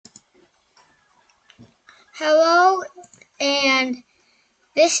Hello, and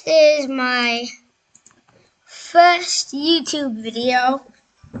this is my first YouTube video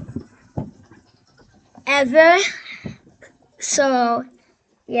ever. So,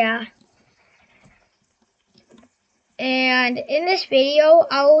 yeah. And in this video,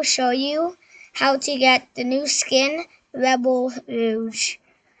 I will show you how to get the new skin, Rebel Rouge.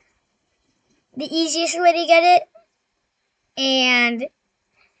 The easiest way to get it, and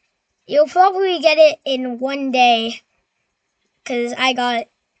you'll probably get it in one day, because I got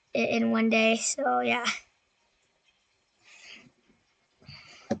it in one day, so yeah.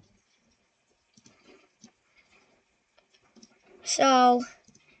 So,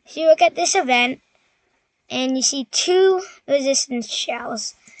 if you look at this event, and you see 2 resistance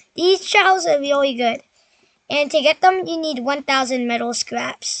shells. These shells are really good, and to get them, you need 1,000 metal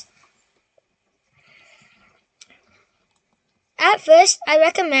scraps. At first, I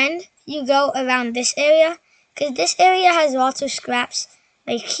recommend you go around this area, because this area has lots of scraps,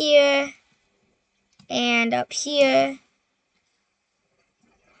 like here, and up here.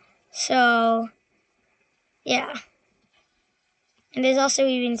 So, yeah. And there's also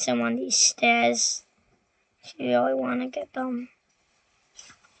even some on these stairs, if you really want to get them.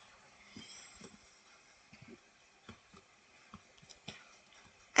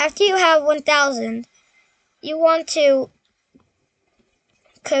 After you have 1,000, you want to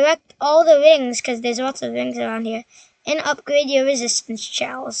collect all the rings, because there's lots of rings around here, and upgrade your resistance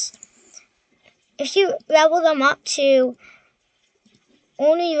shells. If you level them up to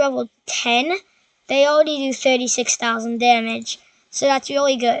only level 10, they already do 36,000 damage, so that's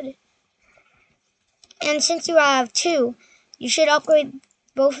really good. And since you have 2, you should upgrade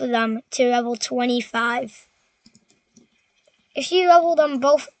both of them to level 25. If you level them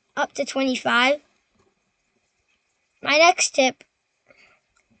both up to 25, my next tip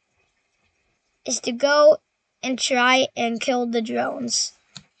is to go and try and kill the drones.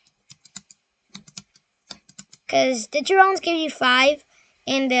 Because the drones give you 5,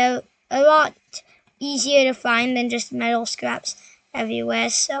 and they're a lot easier to find than just metal scraps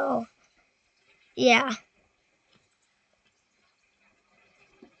everywhere, so yeah.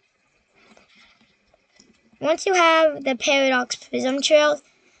 Once you have the paradox prism trails,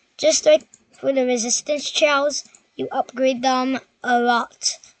 just like for the resistance trails, you upgrade them a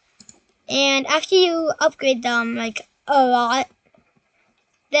lot. And after you upgrade them like a lot,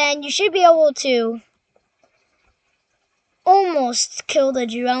 then you should be able to almost kill the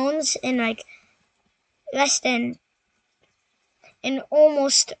drones in like less than, in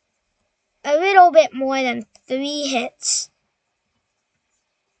almost a little bit more than 3 hits.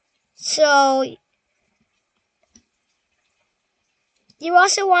 So you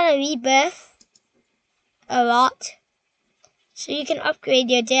also want to rebirth a lot, so you can upgrade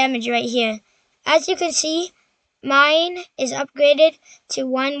your damage right here. As you can see, mine is upgraded to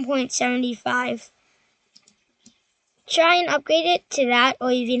 1.75. Try and upgrade it to that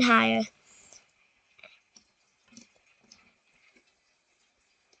or even higher.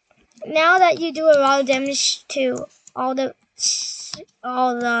 Now that you do a lot of damage to all the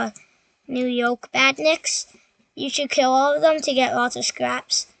new yoke badniks, you should kill all of them to get lots of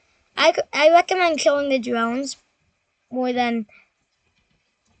scraps. I recommend killing the drones more than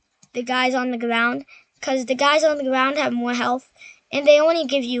the guys on the ground, because the guys on the ground have more health, and they only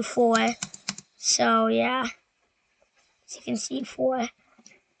give you 4. So yeah, as you can see, 4.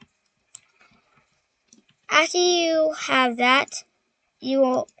 After you have that,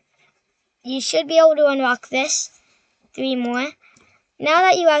 you should be able to unlock this, 3 more. Now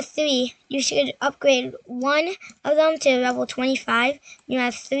that you have 3, you should upgrade 1 of them to level 25. You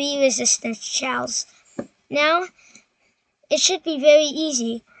have 3 resistance shells. Now, it should be very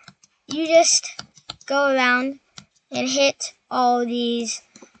easy. You just go around and hit all these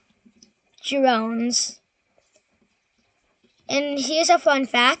drones. And here's a fun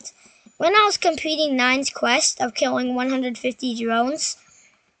fact. When I was completing 9's quest of killing 150 drones,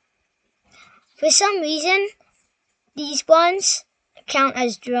 for some reason, these ones count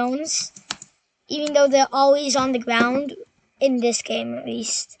as drones, even though they're always on the ground, in this game at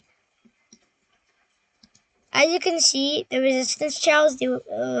least. As you can see, the resistance shells do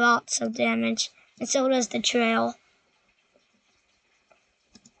lots of damage, and so does the trail.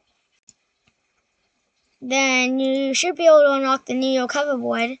 Then you should be able to unlock the Neo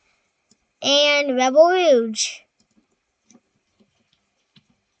coverboard and Rebel Rouge.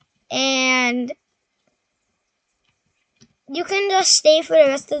 And you can just stay for the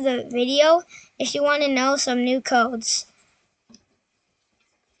rest of the video if you want to know some new codes.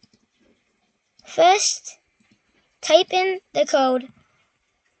 First, type in the code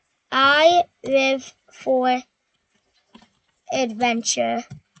I live for adventure.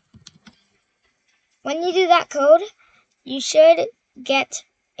 When you do that code, you should get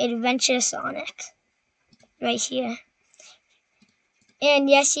Adventure Sonic right here. And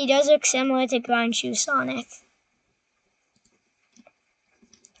yes, he does look similar to Ground Shoe Sonic.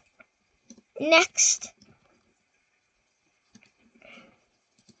 Next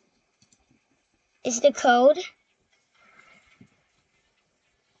is the code.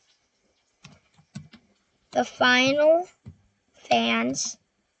 The Final Fans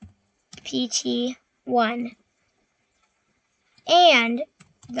PT1 and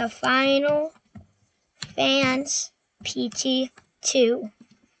the Final Fans PT2.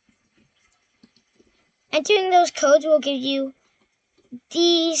 Entering those codes will give you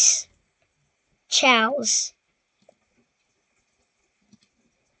these chows.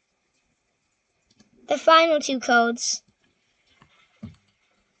 The final two codes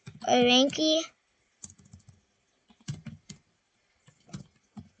are Ranky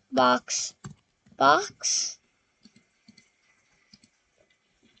Box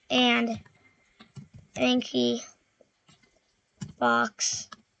and Ranky Box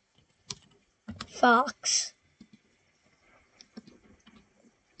Fox.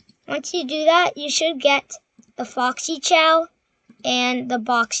 Once you do that, you should get the Foxy Chow and the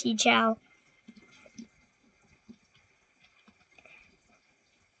Boxy Chow.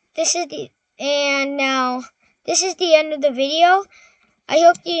 This is the end of the video. I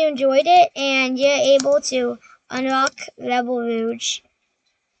hope you enjoyed it and you're able to unlock Rebel Rouge.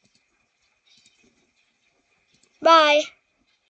 Bye.